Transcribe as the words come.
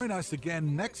Join us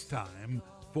again next time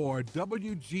for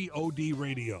WGOD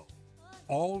Radio.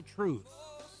 All truth,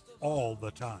 all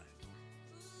the time.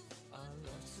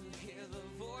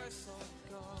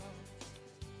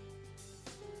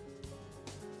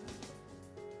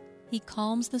 He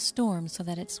calms the storm so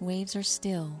that its waves are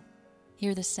still.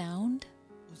 Hear the sound?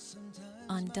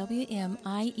 On WMIE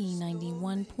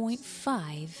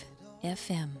 91.5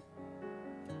 FM.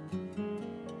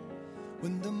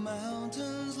 When the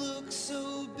mountains look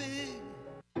so big.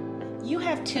 You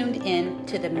have tuned in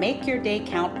to the Make Your Day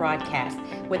Count broadcast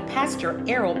with Pastor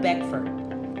Errol Beckford,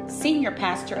 Senior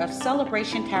Pastor of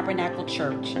Celebration Tabernacle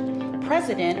Church,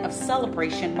 President of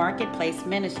Celebration Marketplace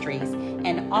Ministries,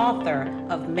 and author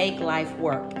of Make Life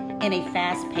Work in a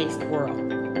Fast-Paced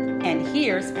World. And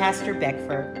here's Pastor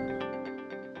Beckford.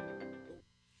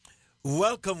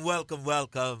 Welcome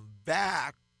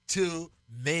back to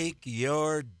Make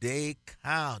Your Day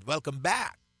Count. Welcome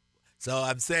back. So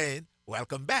I'm saying,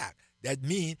 welcome back. That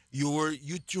means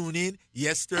you tuned in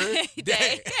yesterday.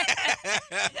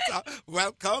 So,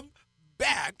 welcome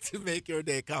back to Make Your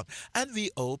Day Count. And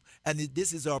we hope, and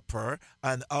this is our prayer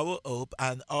and our hope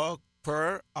and our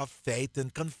prayer of faith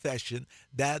and confession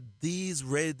that these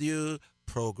radio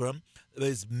program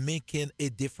is making a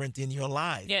difference in your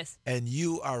life. Yes. And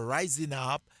you are rising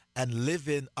up and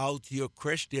living out your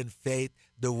Christian faith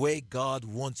the way God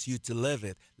wants you to live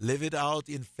it. Live it out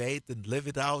in faith and live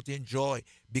it out in joy,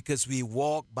 because we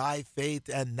walk by faith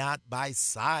and not by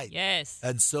sight. Yes.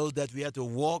 And so that we have to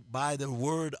walk by the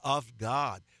word of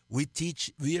God. We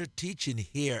are teaching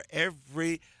here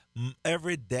every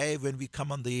day when we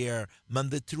come on the air,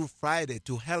 Monday through Friday,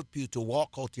 to help you to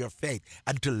walk out your faith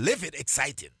and to live it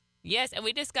exciting. Yes, and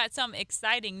we just got some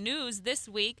exciting news this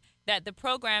week that the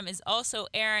program is also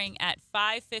airing at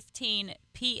 5:15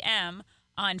 p.m.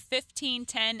 on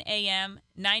 1510 a.m.,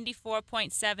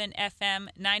 94.7 FM,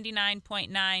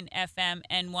 99.9 FM,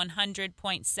 and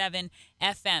 100.7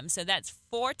 FM. So that's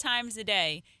 4 times a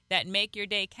day that Make Your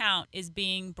Day Count is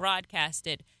being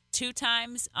broadcasted. 2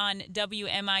 times on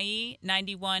WMIE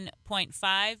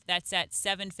 91.5, that's at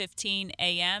 7:15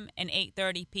 a.m. and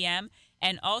 8:30 p.m.,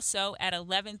 and also at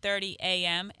 11:30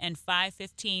 a.m. and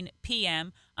 5:15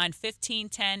 p.m. on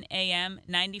 1510 a.m.,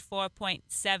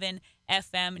 94.7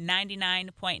 FM,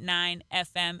 99.9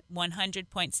 FM,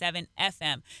 100.7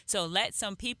 FM. So let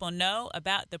some people know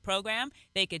about the program.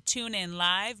 They could tune in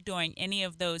live during any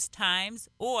of those times,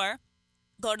 or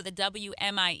go to the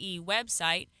WMIE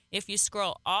website. If you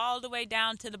scroll all the way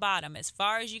down to the bottom, as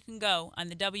far as you can go on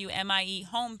the WMIE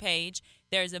homepage,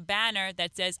 there's a banner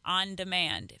that says On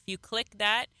Demand. If you click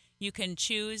that, you can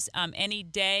choose any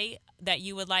day that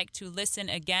you would like to listen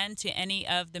again to any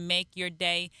of the Make Your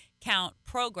Day Count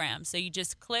programs. So you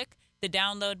just click the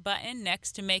download button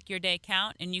next to Make Your Day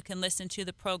Count, and you can listen to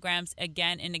the programs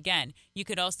again and again. You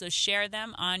could also share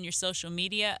them on your social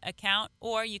media account,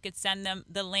 or you could send them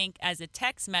the link as a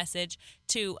text message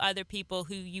to other people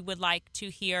who you would like to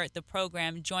hear the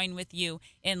program join with you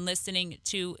in listening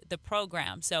to the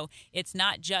program. So it's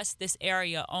not just this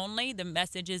area only. The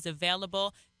message is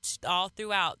available all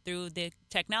throughout through the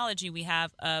technology we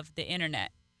have of the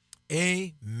internet.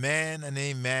 Amen and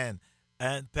amen.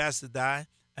 And Pastor Di,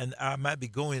 and I might be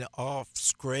going off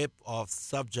script, off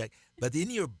subject, but in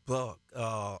your book,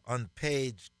 on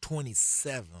page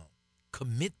 27,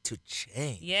 Commit to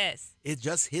Change. Yes. It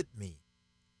just hit me.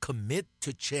 Commit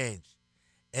to change.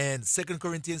 And 2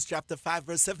 Corinthians chapter 5,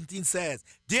 verse 17 says,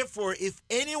 therefore, if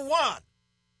anyone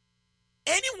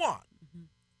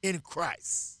in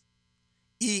Christ,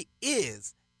 he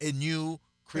is a new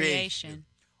creation.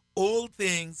 Old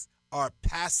things are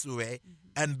passed away,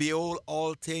 and behold,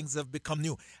 all things have become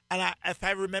new. And if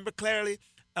I remember clearly,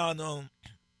 on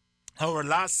our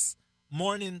last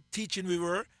morning teaching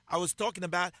I was talking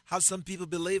about how some people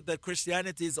believe that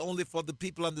Christianity is only for the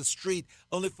people on the street,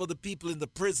 only for the people in the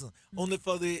prison, only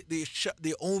for the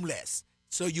homeless.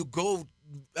 So you go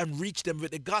and reach them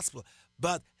with the gospel.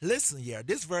 But listen here,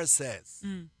 this verse says,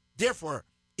 therefore,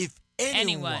 if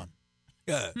anyone.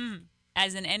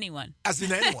 As in anyone. As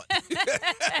in anyone.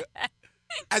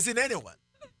 As in anyone.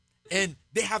 And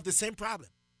they have the same problem.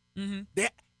 They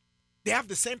have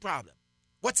the same problem.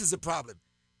 What is the problem?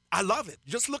 I love it.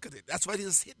 Just look at it. That's why it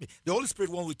just hit me. The Holy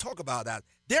Spirit, when we talk about that.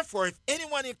 Therefore, if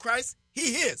anyone in Christ, he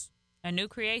is a new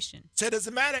creation. So it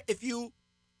doesn't matter if you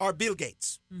are Bill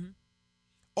Gates,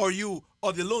 or you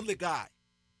are the lonely guy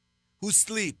who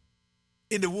sleep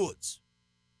in the woods.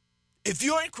 If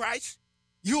you're in Christ,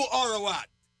 you are a what?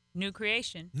 New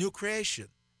creation. New creation.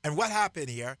 And what happened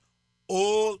here?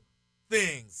 All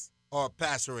things or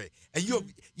pass away. And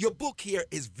your book here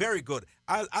is very good.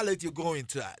 I'll let you go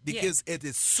into that because it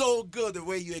is so good the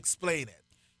way you explain it.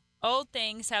 Old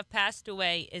things have passed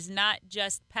away is not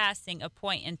just passing a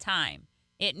point in time.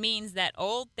 It means that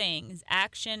old things,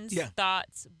 actions,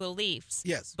 thoughts, beliefs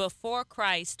before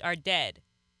Christ are dead.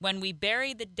 When we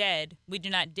bury the dead, we do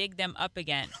not dig them up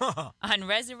again. On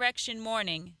resurrection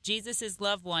morning, Jesus'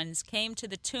 loved ones came to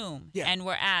the tomb and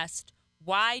were asked,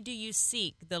 "Why do you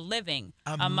seek the living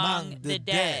among the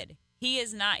dead? He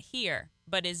is not here,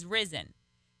 but is risen."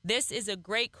 This is a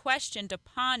great question to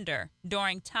ponder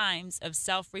during times of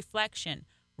self-reflection.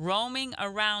 Roaming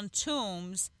around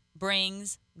tombs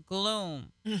brings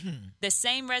gloom. The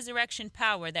same resurrection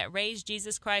power that raised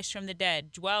Jesus Christ from the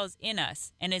dead dwells in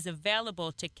us and is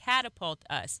available to catapult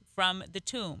us from the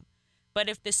tomb. But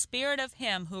if the spirit of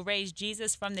him who raised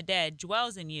Jesus from the dead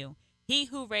dwells in you, he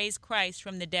who raised Christ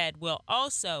from the dead will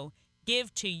also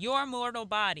give to your mortal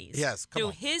bodies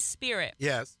through his spirit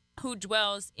who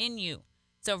dwells in you.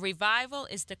 So revival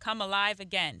is to come alive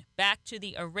again, back to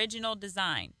the original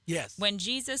design. Yes. When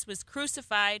Jesus was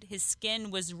crucified, his skin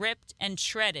was ripped and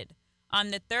shredded. On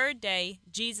the third day,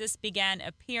 Jesus began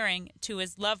appearing to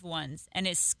his loved ones, and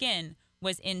his skin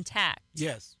was intact.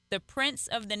 Yes. The prints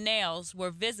of the nails were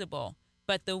visible,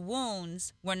 but the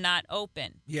wounds were not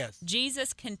open. Yes.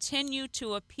 Jesus continued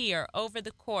to appear over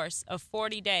the course of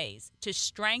 40 days to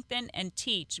strengthen and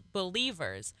teach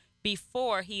believers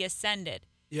before he ascended.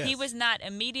 Yes. He was not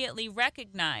immediately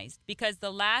recognized because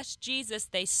the last Jesus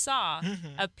they saw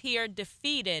appeared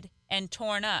defeated and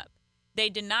torn up. They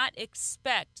did not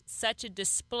expect such a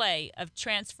display of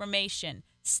transformation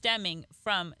stemming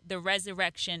from the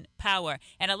resurrection power.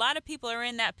 And a lot of people are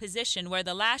in that position where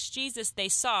the last Jesus they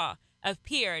saw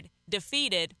appeared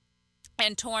defeated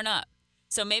and torn up.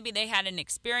 So maybe they had an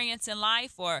experience in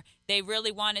life, or they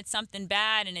really wanted something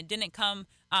bad and it didn't come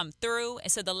through. And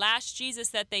so the last Jesus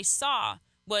that they saw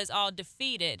was all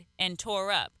defeated and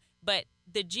tore up. But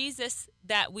the Jesus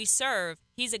that we serve,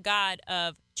 he's a God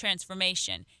of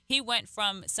transformation. He went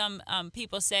from, some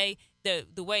people say,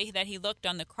 the way that he looked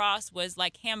on the cross was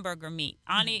like hamburger meat,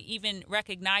 even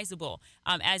recognizable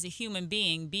as a human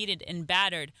being, beaten and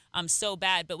battered so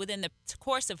bad. But within the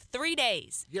course of 3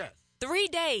 days, 3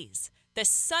 days, the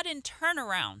sudden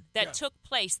turnaround that took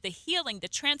place, the healing, the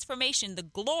transformation, the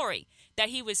glory that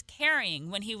he was carrying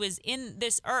when he was in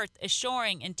this earth,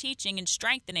 assuring and teaching and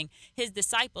strengthening his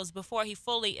disciples before he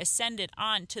fully ascended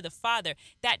on to the Father.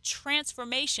 That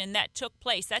transformation that took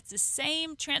place, that's the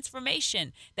same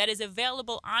transformation that is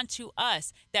available unto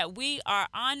us, that we are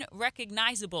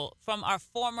unrecognizable from our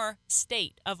former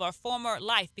state of our former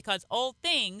life, because old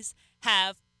things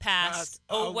have passed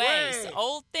away. So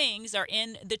old things are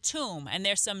in the tomb, and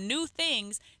there's some new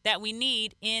things that we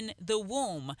need in the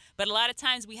womb. But a lot of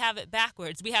times we have it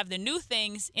backwards. We have the new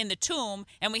things in the tomb,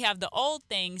 and we have the old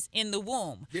things in the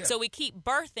womb. Yeah. So we keep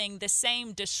birthing the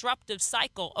same disruptive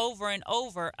cycle over and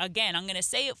over again. I'm going to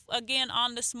say it again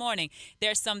on this morning.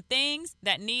 There's some things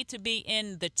that need to be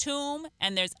in the tomb,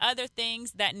 and there's other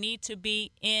things that need to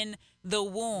be in the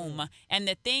womb. And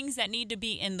the things that need to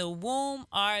be in the womb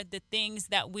are the things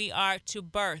that we are to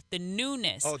birth, the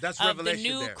newness of the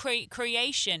new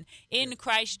creation in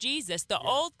Christ Jesus. The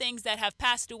old things that have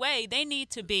passed away, they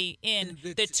need to be in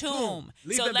the tomb.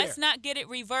 So let's not get it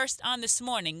reversed on this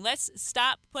morning. Let's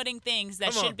stop putting things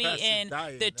that should be in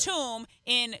the tomb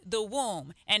in the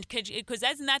womb. And because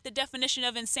that's not the definition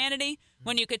of insanity,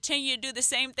 when you continue to do the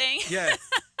same thing. Yes.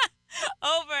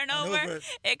 over and over,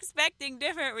 expecting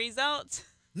different results.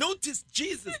 Notice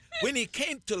Jesus when he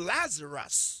came to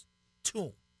Lazarus'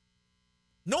 tomb.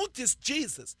 Notice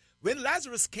Jesus when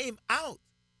Lazarus came out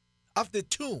of the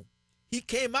tomb. He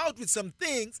came out with some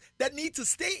things that need to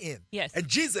stay in. Yes. And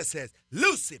Jesus says,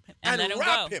 loose him and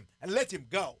wrap him and let him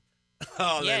go.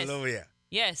 Hallelujah.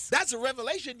 Yes. That's a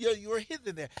revelation you were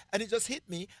hidden there. And it just hit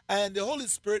me. And the Holy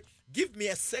Spirit give me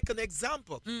a second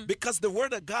example. Because the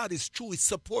word of God is true. It's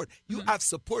support. You have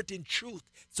support in truth.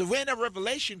 So when a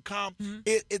revelation comes,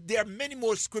 there are many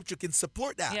more scripture can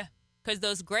support that. Yeah. Because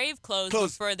those grave clothes were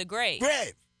for the grave.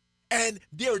 And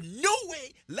there's no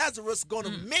way Lazarus going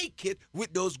to make it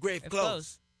with those grave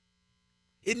clothes.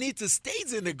 It needs to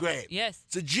stay in the grave. Yes.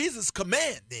 So Jesus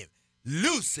commanded him,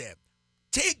 loose him.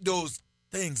 Take those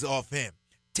things off him.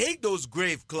 Take those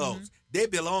grave clothes. They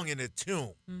belong in the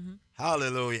tomb.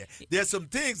 Hallelujah. There's some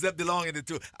things that belong in the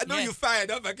tomb. I know you fired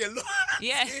up. I can look.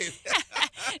 Yes.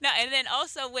 No, and then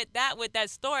also with that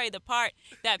story, the part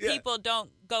that people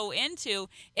don't go into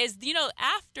is,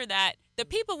 after that, The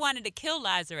people wanted to kill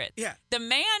Lazarus. Yeah. The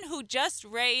man who just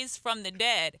raised from the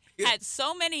dead had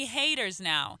so many haters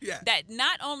now that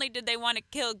not only did they want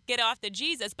to get off the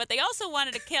Jesus, but they also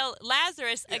wanted to kill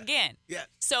Lazarus again. Yeah.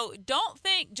 So don't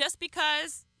think just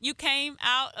because you came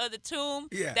out of the tomb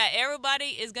that everybody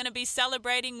is going to be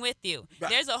celebrating with you.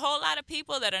 Right. There's a whole lot of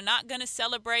people that are not going to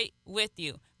celebrate with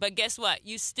you. But guess what?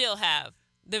 You still have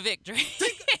the victory.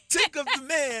 Think of the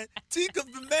man. Think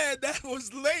of the man that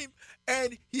was lame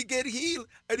and he get healed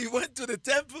and he went to the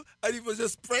temple and he was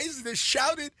just praising and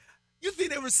shouting. You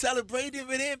think they were celebrating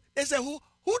with him? They said, who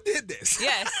did this?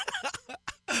 Yes.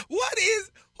 Who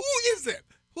is it?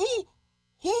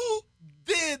 Who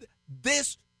did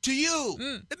this to you?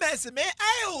 The man said, man,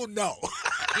 I don't know.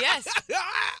 Yes.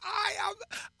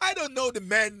 I don't know the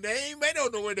man's name. I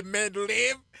don't know where the man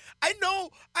lived. I know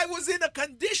I was in a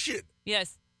condition.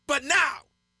 Yes. But now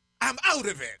I'm out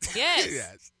of it. Yes.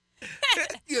 Yes.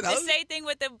 You know? The same thing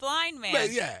with the blind man.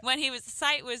 When his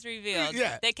sight was revealed,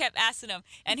 they kept asking him.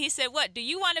 And he said, what, do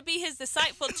you want to be his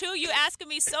disciple too? You asking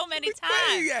me so many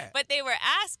times. But they were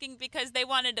asking because they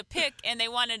wanted to pick and they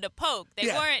wanted to poke. They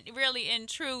weren't really in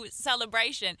true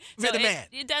celebration. So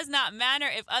it does not matter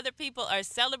if other people are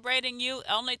celebrating you.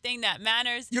 The only thing that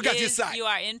matters is you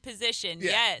are in position.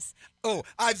 Yes. Oh,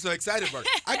 I'm so excited about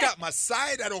it. I got my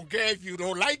sight. I don't care if you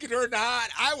don't like it or not.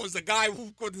 I was a guy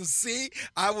who couldn't see.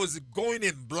 I was going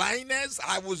in blindness.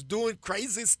 I was doing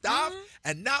crazy stuff.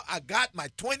 And now I got my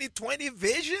 20/20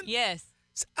 vision. Yes.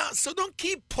 So don't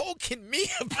keep poking me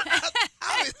about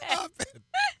how it happened.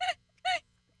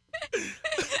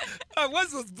 I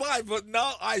once was blind, but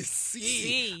now I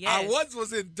see. Yes. I once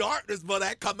was in darkness, but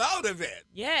I come out of it.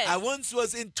 Yes. I once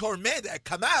was in torment. I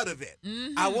come out of it.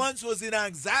 I once was in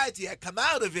anxiety. I come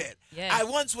out of it. Yes. I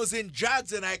once was in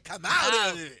drugs, and I come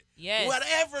out of it. Yes.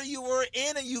 Whatever you were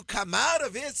in and you come out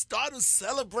of it, start to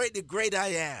celebrate the great I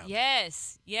am.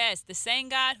 Yes, yes. The same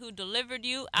God who delivered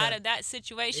you out of that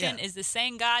situation is the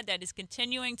same God that is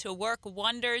continuing to work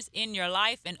wonders in your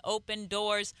life and open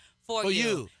doors for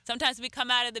you. Sometimes we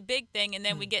come out of the big thing and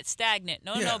then we get stagnant.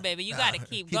 No, baby. You got to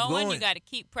keep going. You got to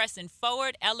keep pressing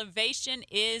forward. Elevation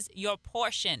is your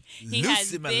portion. He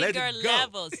has bigger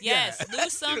levels. Yes,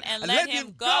 loose him and let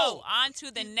him go on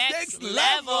to the next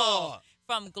level.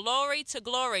 From glory to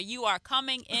glory, you are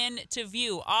coming into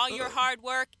view. All your hard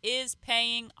work is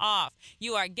paying off.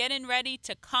 You are getting ready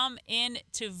to come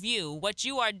into view. What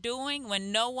you are doing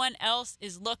when no one else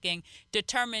is looking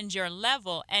determines your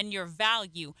level and your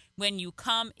value when you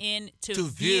come into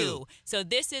view. So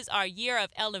this is our year of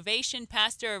elevation.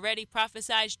 Pastor already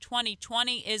prophesied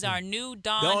 2020 is our new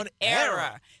dawn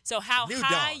era. So how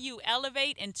high you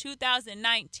elevate in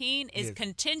 2019 is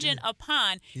contingent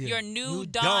upon your new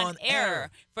dawn era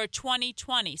for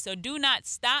 2020. So do not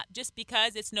stop just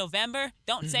because it's November.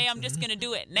 Don't say I'm just going to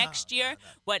do it next year.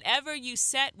 Whatever you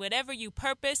set, whatever you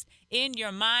purpose in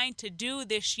your mind to do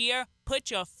this year,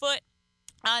 put your foot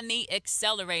on the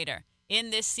accelerator in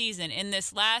this season, in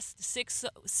this last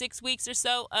six weeks or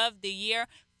so of the year.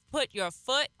 Put your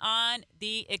foot on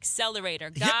the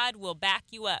accelerator. God will back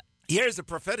you up. Here's a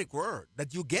prophetic word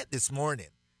that you get this morning.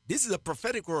 This is a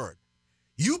prophetic word.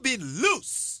 You've been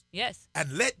loose. Yes.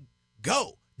 And let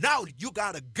go. Now you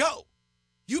got to go.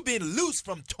 You've been loose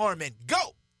from torment.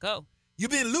 Go. Go.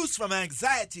 You've been loose from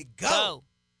anxiety. Go. Go.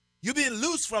 You've been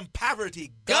loose from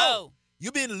poverty. Go. Go.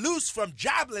 You've been loose from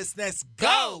joblessness.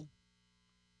 Go.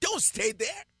 Don't stay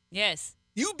there. Yes.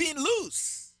 You've been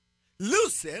loose.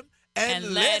 Loose him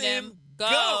and let him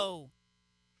go.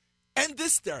 And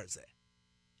this Thursday,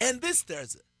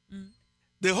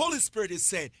 the Holy Spirit is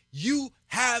saying, you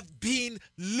have been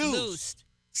loosed.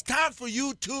 It's time for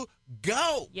you to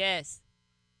go. Yes.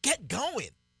 Get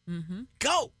going.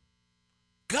 Go.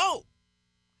 Go.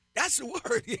 That's the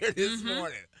word here this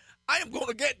morning. I am going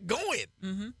to get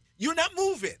going. You're not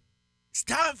moving. It's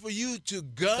time for you to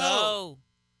go.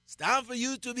 It's time for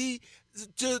you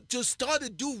to start to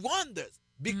do wonders.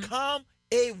 Become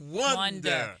a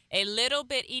wonder. A little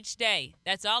bit each day.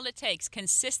 That's all it takes.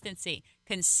 Consistency.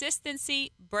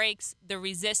 Consistency breaks the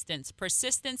resistance.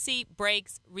 Persistency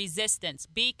breaks resistance.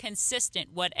 Be consistent.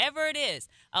 Whatever it is,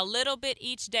 a little bit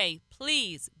each day.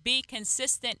 Please be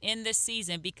consistent in this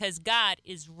season because God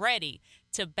is ready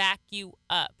to back you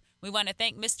up. We want to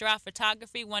thank Mr. Off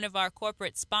Photography, one of our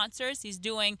corporate sponsors. He's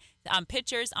doing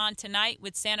pictures on tonight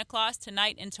with Santa Claus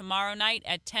tonight and tomorrow night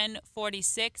at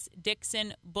 1046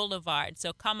 Dixon Boulevard.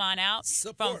 So come on out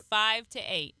from 5 to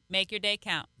 8. Make your day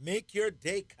count. Make your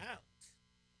day count.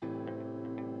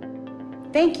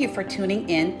 Thank you for tuning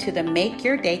in to the Make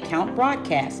Your Day Count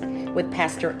broadcast with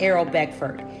Pastor Errol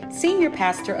Beckford, Senior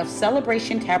Pastor of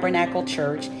Celebration Tabernacle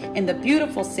Church in the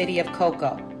beautiful city of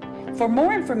Cocoa. For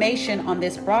more information on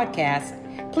this broadcast,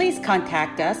 please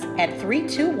contact us at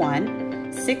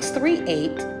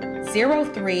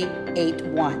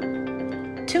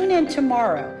 321-638-0381. Tune in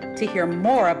tomorrow to hear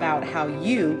more about how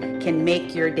you can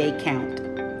make your day count.